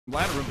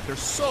ladder room, but they're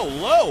so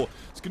low.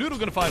 Skadoodle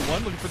going to find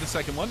one, looking for the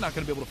second one. Not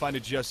going to be able to find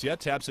it just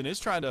yet. Tabsen is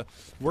trying to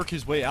work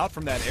his way out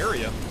from that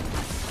area.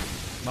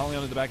 Molly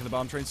onto the back of the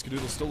bomb train.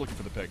 Skadoodle still looking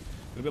for the pick.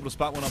 Going to be able to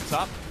spot one up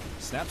top.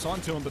 Snaps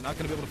onto him, but not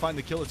going to be able to find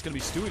the kill. It's going to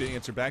be Stewie to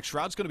answer back.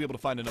 Shroud's going to be able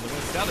to find another one.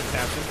 It's down to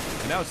Tabsen,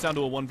 and now it's down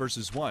to a 1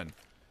 versus 1.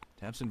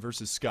 Tabsen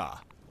versus Ska.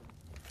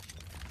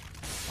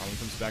 Molly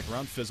comes back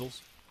around,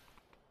 fizzles.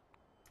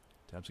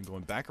 Tabsen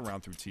going back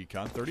around through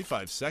T-Con.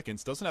 35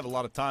 seconds. Doesn't have a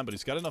lot of time, but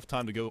he's got enough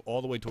time to go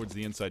all the way towards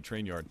the inside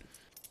train yard.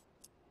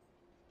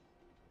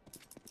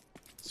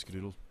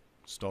 Skadoodle,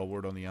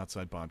 stalwart on the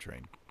outside bomb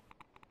train.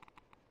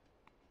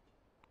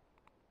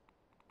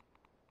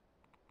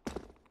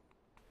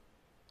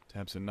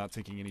 Tabsen not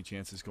taking any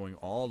chances, going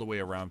all the way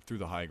around through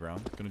the high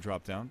ground. Going to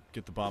drop down,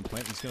 get the bomb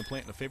plant. He's going to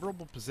plant in a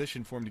favorable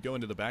position for him to go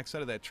into the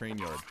backside of that train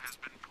yard.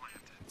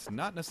 It's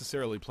not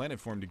necessarily planted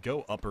for him to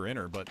go up or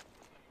inner, but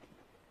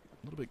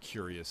a little bit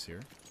curious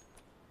here.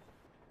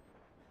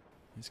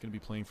 He's going to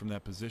be playing from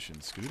that position.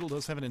 Skadoodle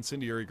does have an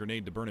incendiary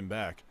grenade to burn him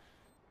back.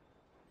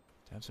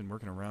 Tabsen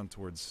working around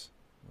towards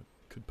what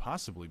could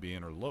possibly be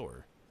inner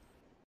lower.